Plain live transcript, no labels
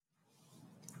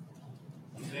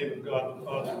name of God the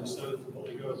Father, and the Son, and the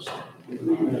Holy Ghost.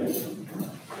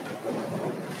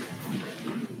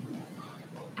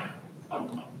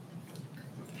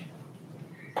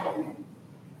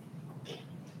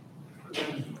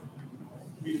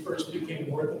 We first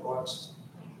became Orthodox,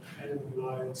 and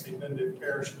I had St. Benedict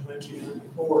Parish in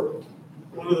 1994.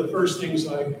 One of the first things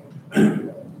I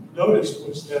noticed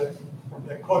was that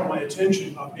caught my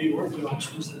attention about being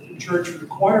Orthodox was that the church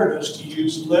required us to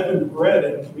use leavened bread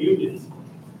in communion.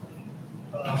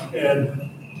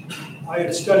 And I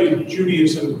had studied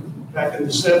Judaism back in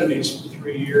the 70s for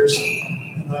 3 years,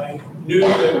 and I knew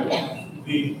that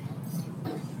the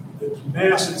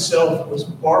Mass itself was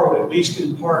borrowed, at least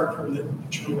in part, from the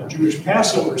Jewish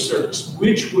Passover service,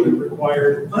 which would have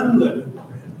required unleavened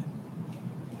bread.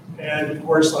 And of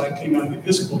course, I came out of the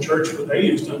Episcopal Church where they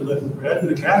used unleavened bread, and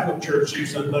the Catholic Church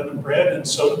used unleavened bread. And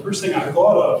so the first thing I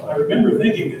thought of, I remember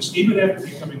thinking this, even after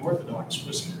becoming Orthodox,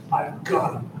 was, I've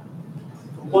got it.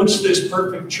 Once this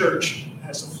perfect church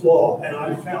has a flaw, and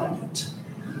I found it.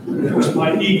 Of course,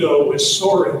 my ego was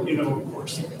soaring, of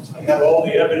course. I had all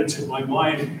the evidence in my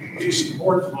mind to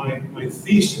support my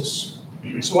thesis.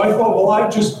 So I thought, well,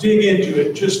 I'd just dig into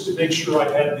it just to make sure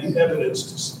I had the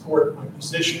evidence to support my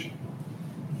position.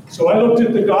 So I looked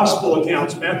at the gospel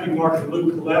accounts, Matthew, Mark, and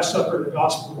Luke, the Last Supper, and the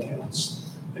gospel accounts.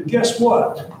 And guess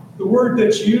what? The word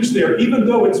that's used there, even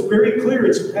though it's very clear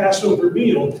it's a Passover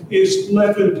meal, is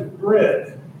leavened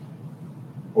bread,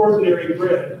 ordinary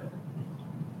bread.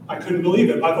 I couldn't believe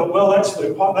it. I thought, well, that's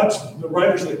the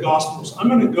writers of the Gospels. I'm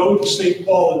going to go to St.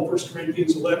 Paul in 1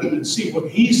 Corinthians 11 and see what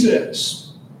he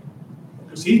says.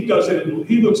 Because he does it,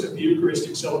 he looks at the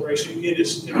Eucharistic celebration in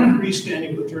its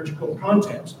freestanding liturgical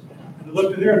context. And I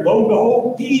looked at there, and lo and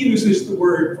behold, he uses the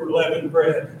word for leavened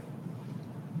bread.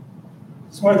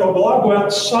 So I thought, well, I'll go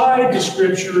outside the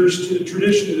Scriptures to the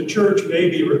tradition of the church,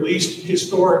 maybe, or at least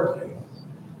historically.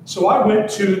 So I went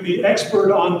to the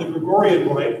expert on the Gregorian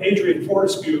rite, Adrian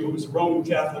Fortescue, who was a Roman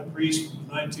Catholic priest from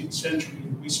the 19th century.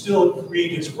 We still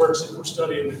read his works that we're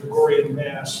studying the Gregorian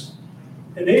Mass.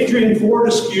 And Adrian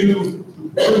Fortescue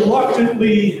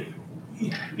reluctantly,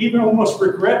 even almost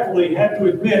regretfully, had to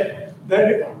admit that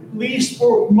at least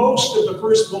for most of the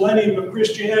first millennium of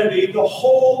Christianity, the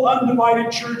whole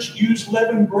undivided church used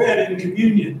leavened bread in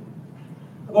communion.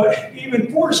 But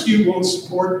even Fortescue won't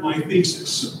support my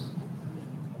thesis.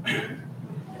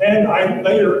 And I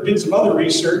later did some other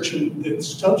research, and the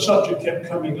subject kept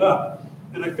coming up.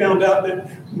 And I found out that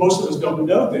most of us don't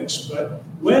know this, but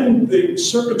when the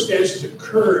circumstances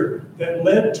occurred that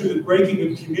led to the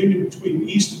breaking of communion between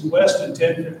East and West in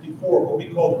 1054, what we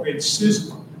call the Great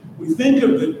Schism, we think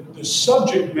of the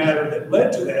subject matter that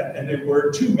led to that, and there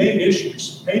were two main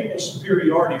issues: papal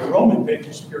superiority, Roman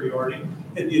papal superiority,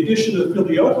 and the addition of the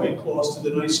Filioque clause to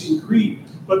the Nicene Creed.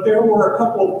 But there were a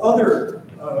couple of other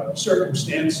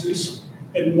circumstances,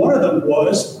 and one of them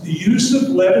was the use of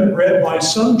leavened bread by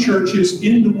some churches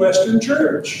in the Western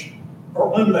Church,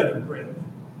 or unleavened bread.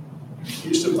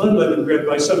 Use of unleavened bread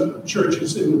by some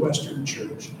churches in the Western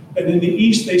Church. And in the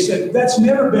East, they said, that's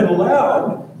never been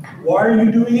allowed. Why are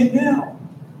you doing it now?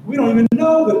 We don't even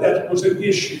know that that was an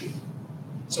issue.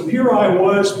 So here I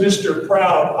was, Mr.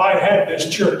 Proud. I had this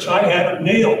church. I had them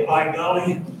nailed, by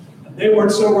golly. And they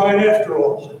weren't so right after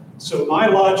all. So my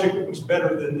logic was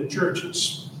better than the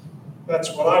church's.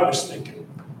 That's what I was thinking.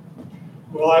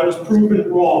 Well, I was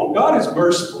proven wrong. God is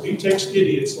merciful. He takes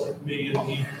idiots like me, and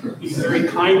he very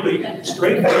kindly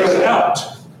straightens us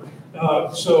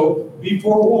out. So be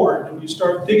forewarned. When you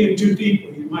start digging too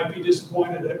deeply, you might be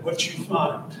disappointed at what you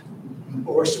find,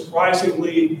 or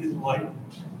surprisingly enlightened.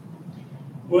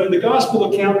 Well, in the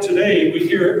gospel account today, we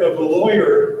hear of a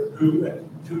lawyer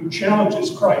who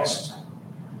challenges Christ.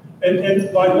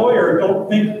 And by lawyer, don't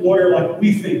think lawyer like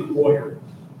we think lawyer.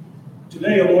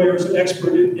 Today, a lawyer is an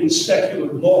expert in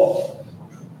secular law.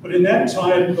 But in that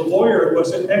time, the lawyer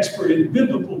was an expert in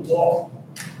biblical law.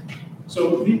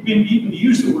 So even to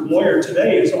use the word lawyer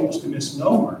today is almost a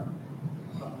misnomer.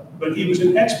 But he was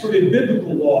an expert in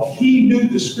biblical law. He knew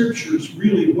the Scriptures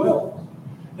really well.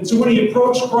 And so when he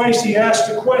approached Christ, he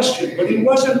asked a question. But he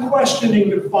wasn't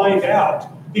questioning to find out.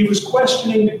 He was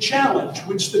questioning the challenge,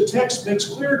 which the text makes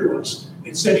clear to us.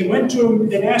 It said he went to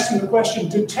him and asked him the question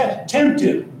to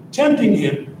tempting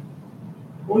him.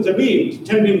 What does it mean? To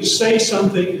tempt him to say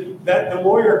something that the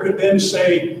lawyer could then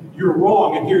say, you're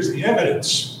wrong, and here's the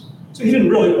evidence. So he didn't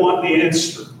really want the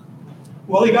answer.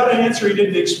 Well, he got an answer he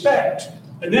didn't expect.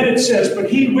 And then it says, but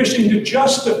he wishing to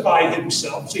justify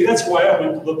himself. See, that's why I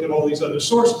went to look at all these other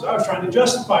sources. I was trying to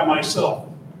justify myself.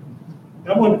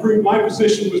 That one proved my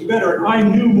position was better, and I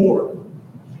knew more.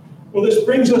 Well, this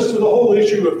brings us to the whole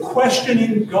issue of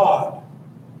questioning God.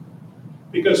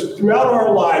 Because throughout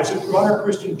our lives and throughout our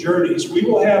Christian journeys, we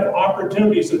will have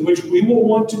opportunities in which we will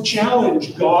want to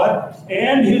challenge God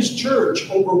and His church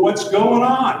over what's going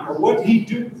on or what's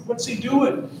He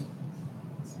doing.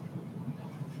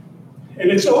 And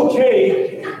it's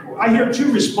okay. I hear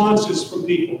two responses from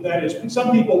people. That is,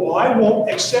 some people, well, I won't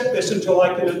accept this until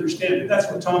I can understand it. That's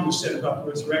what Thomas said about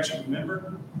the resurrection,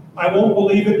 remember? I won't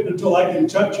believe it until I can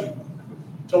touch it,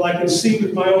 until I can see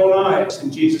with my own eyes.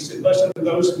 And Jesus said, blessed are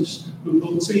those who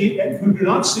will see and who do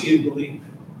not see and believe.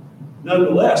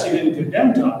 Nonetheless, He didn't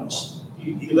condemn Thomas.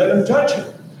 He let him touch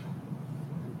it.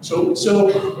 So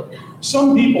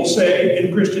some people say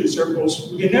in Christian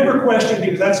circles, we can never question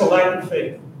because that's a lack of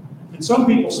faith. And some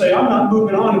people say, I'm not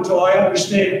moving on until I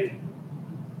understand.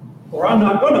 Or I'm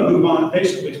not going to move on.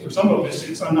 Basically, for some of us,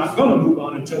 it's I'm not going to move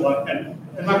on until I'm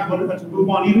not going to move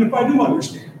on even if I do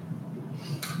understand.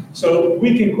 So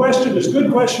we can question. There's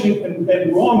good questioning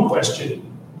and wrong questioning.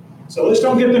 So let's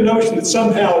don't get the notion that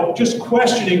somehow just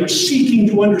questioning or seeking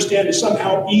to understand is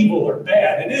somehow evil or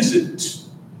bad. It isn't.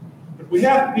 But we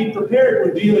have to be prepared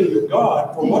when dealing with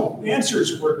God for what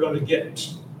answers we're going to get.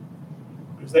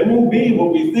 Because they won't be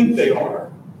what we think they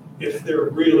are if they're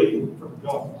really from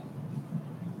God.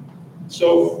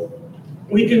 So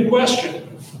we can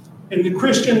question. In the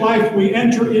Christian life, we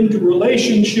enter into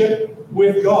relationship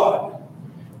with God.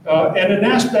 And an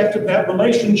aspect of that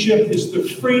relationship is the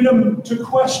freedom to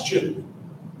question,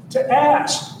 to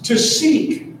ask, to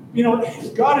seek. You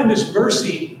know, God in this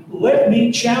mercy let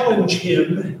me challenge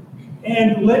Him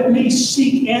and let me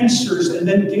seek answers and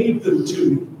then gave them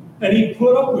to me. And He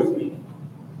put up with me.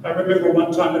 I remember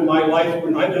one time in my life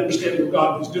when I didn't understand what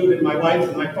God was doing in my life,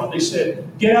 and I finally said,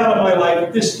 get out of my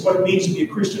life. This is what it means to be a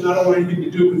Christian. I don't want anything to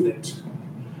do with it.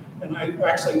 And I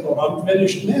actually thought, I'm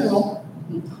finished now.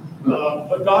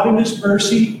 But God in His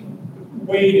mercy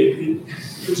waited.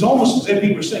 It was almost as if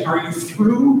He was saying, are you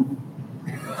through?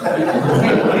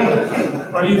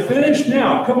 Are you finished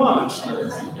now? Come on.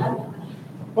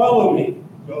 Follow me.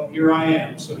 Well, here I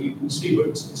am, so you can see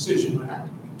what decision I have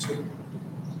to make.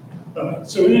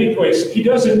 So in any case, he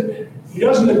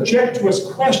doesn't object to us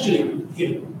questioning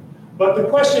Him. But the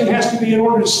questioning has to be in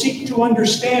order to seek to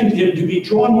understand Him, to be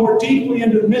drawn more deeply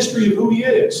into the mystery of who He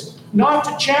is. Not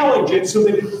to challenge it so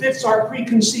that it fits our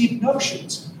preconceived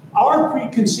notions. Our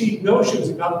preconceived notions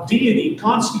about deity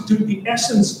constitute the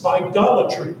essence of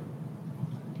idolatry.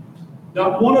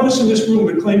 Not one of us in this room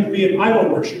would claim to be an idol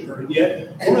worshiper, and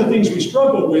yet one of the things we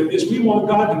struggle with is we want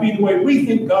God to be the way we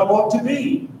think God ought to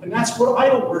be. And that's what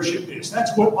idol worship is.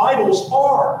 That's what idols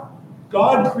are.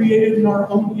 God created in our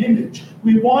own image.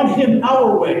 We want Him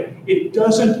our way. It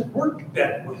doesn't work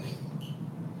that way.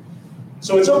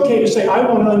 So it's okay to say, I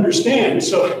want to understand,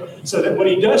 so that when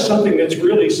He does something that's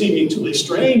really seemingly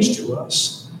strange to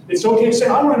us, it's okay to say,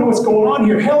 I want to know what's going on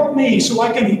here. Help me so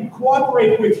I can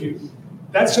cooperate with you.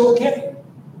 That's okay.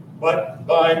 But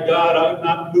by God, I'm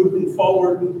not moving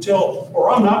forward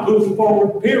I'm not moving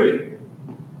forward, period.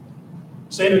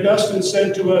 St. Augustine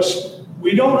said to us,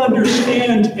 we don't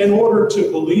understand in order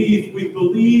to believe, we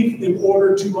believe in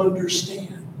order to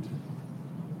understand.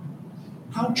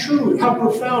 How true, how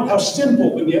profound, how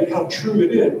simple, and yet how true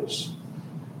it is.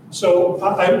 So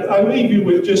I leave you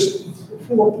with just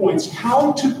 4 points.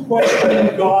 How to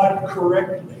question God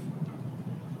correctly.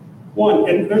 One,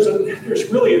 and there's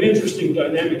really an interesting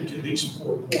dynamic to these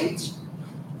 4 points.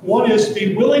 One is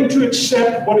be willing to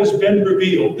accept what has been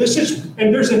revealed.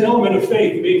 And there's an element of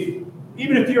faith. I mean,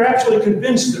 even if you're actually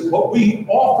convinced that what we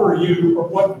offer you or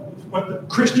what the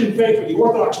Christian faith or the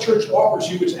Orthodox Church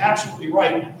offers you is absolutely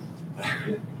right,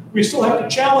 we still have to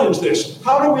challenge this.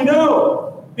 How do we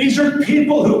know? These are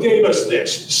people who gave us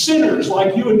this, sinners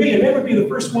like you and me, and they would be the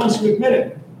first ones to admit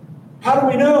it. How do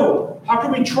we know? How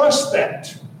can we trust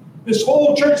that? This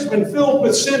whole church has been filled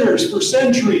with sinners for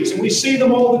centuries, and we see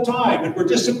them all the time, and we're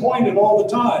disappointed all the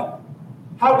time.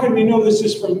 How can we know this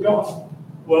is from God?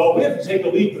 Well, we have to take a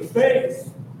leap of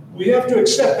faith. We have to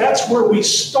accept that's where we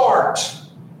start.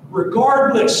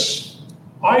 Regardless,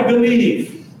 I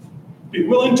believe. Be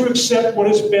willing to accept what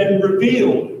has been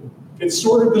revealed. It's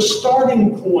sort of the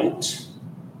starting point.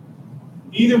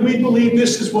 Either we believe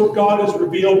this is what God has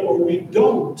revealed or we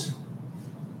don't.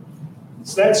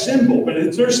 It's that simple, but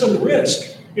there's some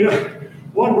risk. You know,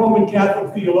 one Roman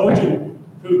Catholic theologian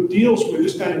who deals with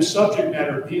this kind of subject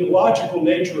matter, theological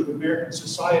nature of American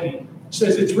society,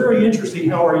 says it's very interesting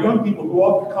how our young people go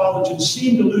off to college and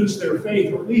seem to lose their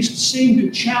faith, or at least seem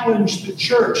to challenge the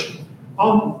church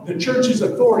on the church's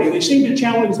authority. They seem to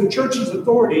challenge the church's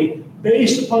authority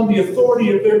based upon the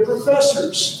authority of their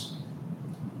professors.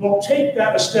 Well, take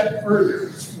that a step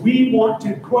further. We want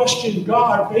to question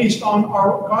God based on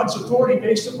God's authority,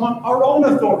 based upon our own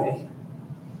authority.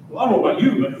 Well, I don't know about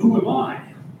you, but who am I?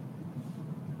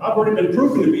 I've already been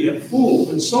proven to be a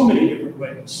fool in so many different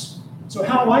ways. So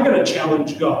how am I going to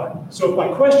challenge God? So my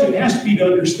question has to be to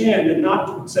understand and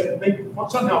not to say,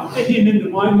 somehow fit him into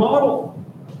my model.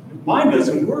 Mine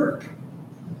doesn't work.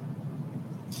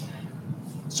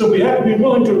 So we have to be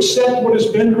willing to accept what has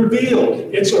been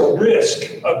revealed. It's a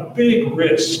risk, a big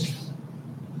risk.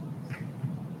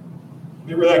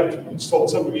 Remember that I told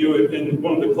some of you in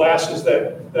one of the classes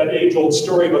that age-old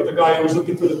story about the guy who was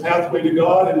looking for the pathway to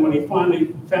God, and when he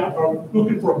finally found, or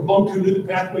looking for a monk who knew the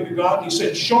pathway to God, he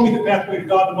said, "Show me the pathway to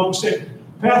God." The monk said,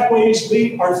 "Pathways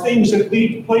are things that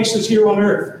lead to places here on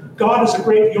earth. God is a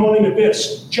great yawning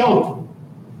abyss. Jump."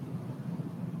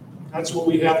 That's what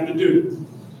we have to do.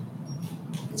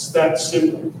 It's that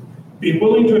simple. Be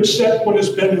willing to accept what has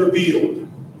been revealed.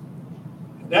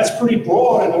 That's pretty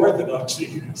broad in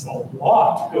orthodoxy. There's a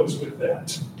lot that goes with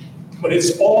that. But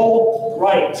it's all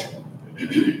right.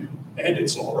 And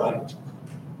it's all right.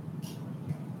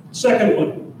 Second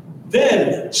one,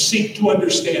 then seek to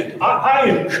understand. I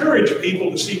encourage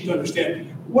people to seek to understand.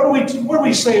 What do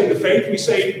we say in the faith? We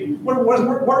say, what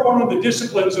are one of the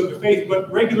disciplines of the faith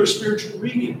but regular spiritual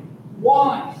reading?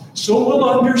 Why? So we'll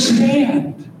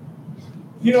understand.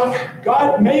 You know,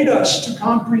 God made us to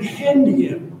comprehend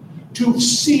him, to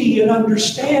see and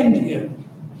understand him.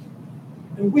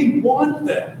 And we want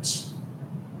that.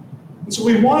 And so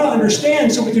we want to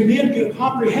understand so we can begin to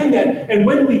comprehend that. And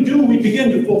when we do, we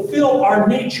begin to fulfill our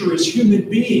nature as human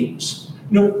beings.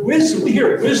 You know, wisdom, we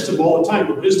hear wisdom all the time,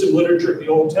 the wisdom literature of the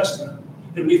Old Testament.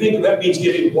 And we think that means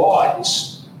getting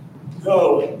wise.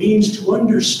 No, it means to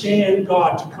understand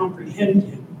God, to comprehend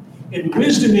him. And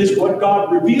wisdom is what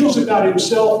God reveals about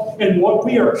himself and what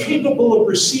we are capable of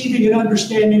receiving and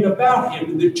understanding about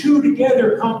him. And the two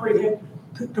together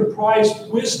comprise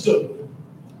wisdom.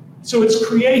 So it's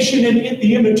creation and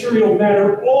the immaterial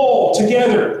matter all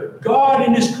together. God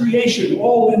and his creation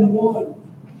all in one.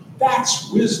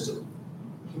 That's wisdom.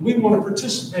 And we want to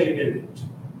participate in it.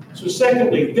 So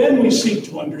secondly, then we seek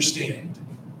to understand.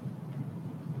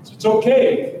 It's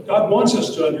okay. God wants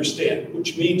us to understand,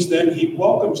 which means then he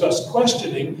welcomes us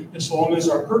questioning as long as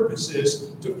our purpose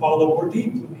is to follow more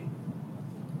deeply.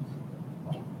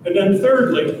 And then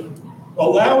thirdly,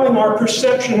 allowing our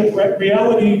perception of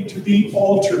reality to be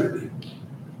altered.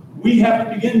 We have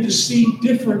to begin to see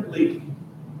differently.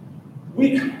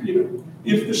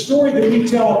 If the story that we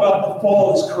tell about the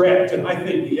fall is correct, and I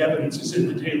think the evidence is in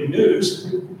the Daily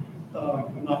News,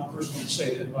 I'm not the first one to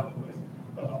say that, by the way.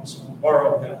 So we'll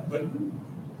borrow that. But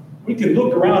we can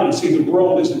look around and see the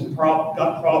world isn't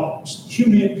got problems.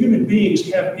 Human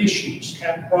beings have issues,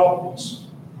 have problems.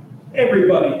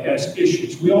 Everybody has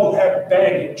issues. We all have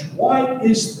baggage. Why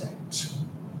is that?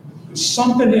 Because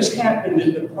something has happened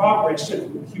in the progress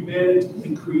of humanity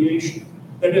and creation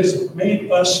that has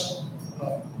made us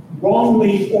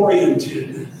wrongly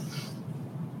oriented,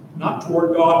 not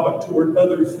toward God, but toward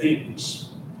other things.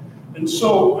 And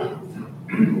so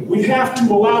we have to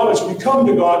allow, as we come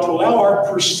to God, to allow our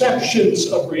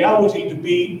perceptions of reality to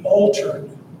be altered.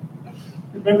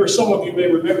 Remember, some of you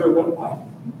may remember when I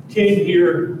came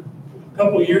here a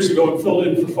couple of years ago and filled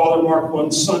in for Father Mark one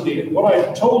Sunday. And what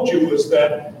I told you was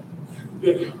that,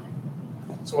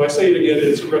 so I say it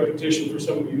again, it's a repetition for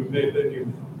some of you who may have been here,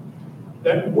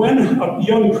 that when a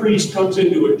young priest comes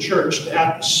into a church to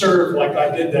have to serve like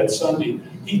I did that Sunday,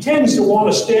 he tends to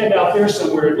want to stand out there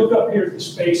somewhere and look up here at the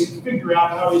space and figure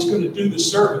out how he's going to do the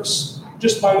service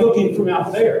just by looking from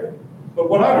out there. But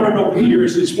what I've learned over the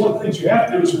years is one of the things you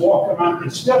have to do is walk around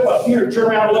and step up here,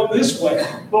 turn around and look this way.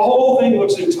 The whole thing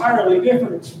looks entirely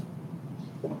different.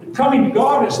 And coming to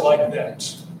God is like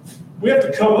that. We have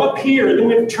to come up here and then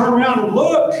we have to turn around and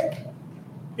look.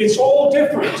 It's all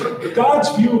different.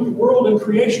 God's view of the world and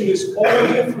creation is all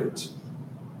different.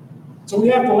 So we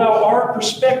have to allow our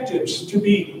perspectives to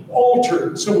be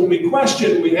altered. So when we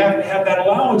question, we have to have that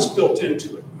allowance built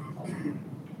into it.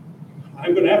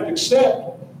 I'm going to have to accept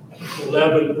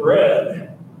leavened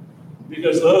bread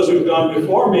because those who've gone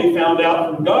before me found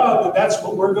out from God that that's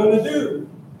what we're going to do.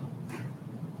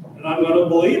 And I'm going to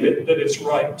believe it, that it's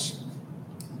right.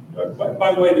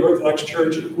 By the way, the Orthodox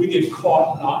Church, if we get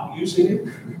caught not using it,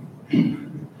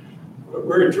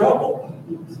 we're in trouble.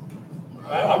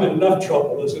 I'm in enough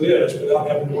trouble as it is without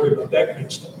having to worry about that kind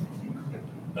of stuff.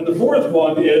 And the fourth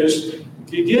one is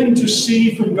begin to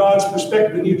see from God's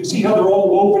perspective, and you can see how they're all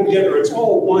woven together. It's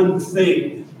all one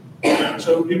thing.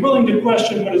 So be willing to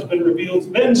question what has been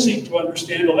revealed, then seek to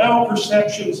understand, allow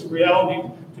perceptions of reality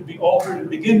to be altered, and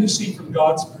begin to see from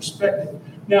God's perspective.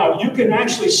 Now, you can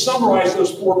actually summarize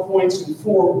those 4 points in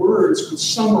 4 words,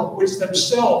 which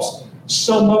themselves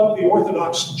sum up the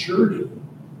Orthodox journey.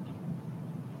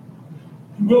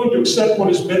 Be willing to accept what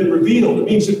has been revealed. It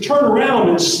means to turn around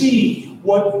and see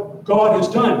what God has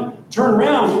done. Turn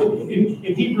around in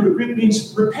Hebrew and Greek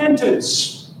means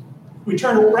repentance. We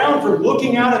turn around from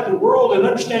looking out at the world and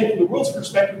understanding from the world's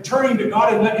perspective, turning to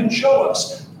God and let Him show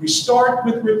us. We start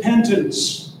with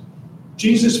repentance.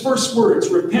 Jesus' first words,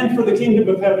 repent for the kingdom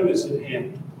of heaven is at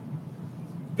hand.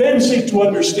 Then seek to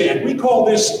understand. We call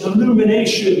this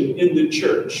illumination in the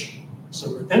church.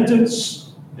 So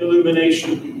repentance,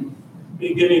 illumination,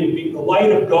 beginning to be the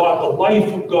light of God, the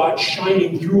life of God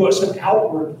shining through us and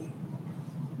outwardly.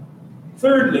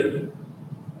 Thirdly,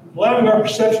 allowing our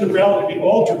perception of reality to be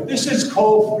altered. This is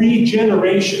called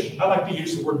regeneration. I like to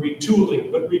use the word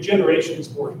retooling, but regeneration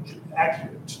is more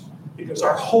accurate because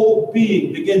our whole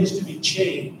being begins to be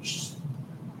changed.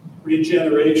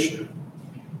 Regeneration.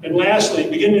 And lastly,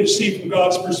 beginning to see from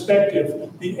God's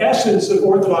perspective the essence of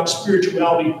Orthodox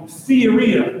spirituality,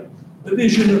 theoria, the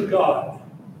vision of God.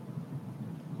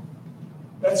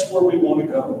 That's where we want to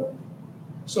go.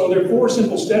 So there are 4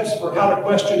 simple steps for how to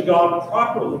question God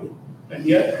properly, and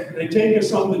yet they take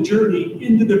us on the journey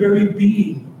into the very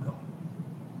being of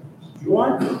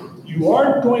God. You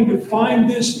aren't going to find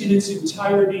this in its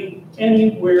entirety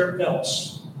anywhere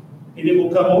else. And it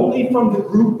will come only from the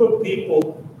group of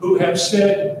people who have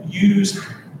said, use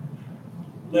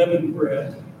leavened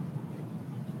bread.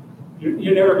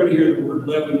 You're never going to hear the word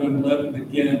leaven unleavened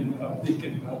again without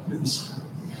thinking about this.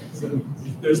 So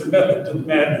there's a method to the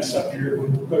madness up here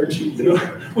with clergy.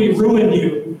 We ruin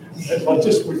you.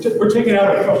 We're taking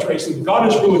out our frustration.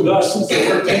 God has ruined us, and so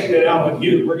we're taking it out on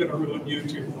you. We're going to ruin you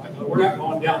too. We're not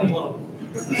going down alone.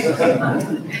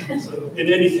 So,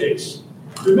 in any case,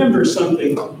 remember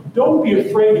something. Don't be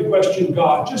afraid to question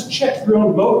God. Just check your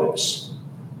own motives.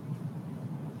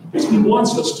 Because He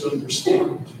wants us to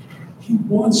understand. He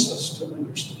wants us to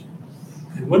understand.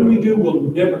 And when we do, we'll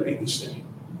never be the same.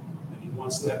 And He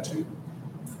wants that too.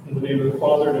 In the name of the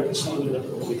Father, and of the Son, and of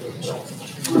the Holy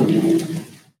Ghost. Amen.